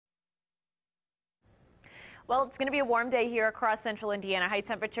Well, it's going to be a warm day here across central Indiana. High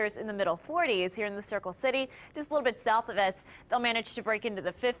temperatures in the middle 40s here in the Circle City. Just a little bit south of us, they'll manage to break into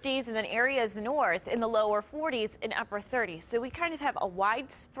the 50s, and then areas north in the lower 40s and upper 30s. So we kind of have a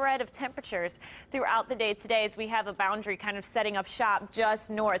wide spread of temperatures throughout the day today as we have a boundary kind of setting up shop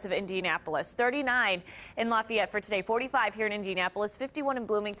just north of Indianapolis. 39 in Lafayette for today, 45 here in Indianapolis, 51 in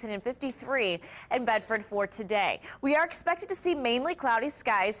Bloomington, and 53 in Bedford for today. We are expected to see mainly cloudy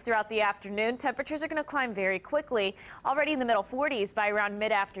skies throughout the afternoon. Temperatures are going to climb very quickly, already in the middle 40s by around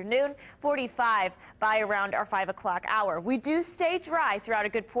mid-afternoon, 45 by around our 5 o'clock hour. We do stay dry throughout a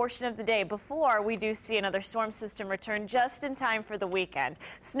good portion of the day before we do see another storm system return just in time for the weekend.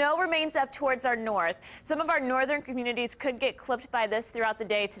 Snow remains up towards our north. Some of our northern communities could get clipped by this throughout the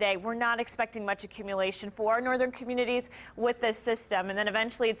day today. We're not expecting much accumulation for our northern communities with this system, and then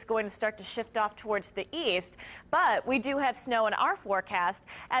eventually it's going to start to shift off towards the east. But we do have snow in our forecast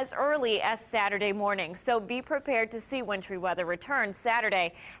as early as Saturday morning. So be prepared to see wintry weather return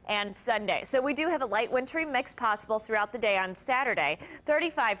Saturday and Sunday. So we do have a light wintry mix possible throughout the day on Saturday.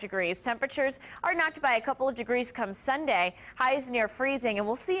 35 degrees. Temperatures are knocked by a couple of degrees come Sunday. Highs near freezing, and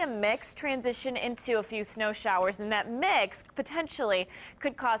we'll see a mix transition into a few snow showers, and that mix potentially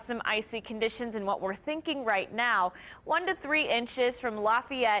could cause some icy conditions. And what we're thinking right now, 1 to 3 inches from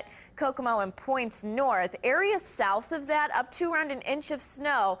Lafayette, Kokomo, and points north. Areas south of that up to around an inch of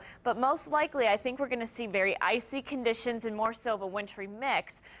snow, but most likely I think we're going to see very icy conditions and more so of a wintry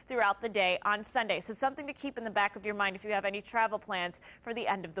mix throughout the day on Sunday. So something to keep in the back of your mind if you have any travel plans for the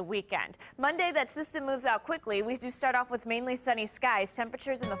end of the weekend. Monday, that system moves out quickly. We do start off with mainly sunny skies,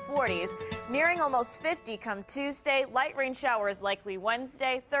 temperatures in the 40s, nearing almost 50 come Tuesday. Light rain showers likely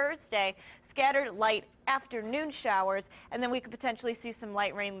Wednesday, Thursday, scattered light afternoon showers, and then we could potentially see some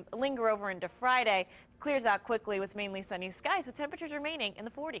light rain linger over into Friday. Clears out quickly with mainly sunny skies with temperatures remaining in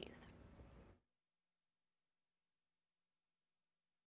the 40s.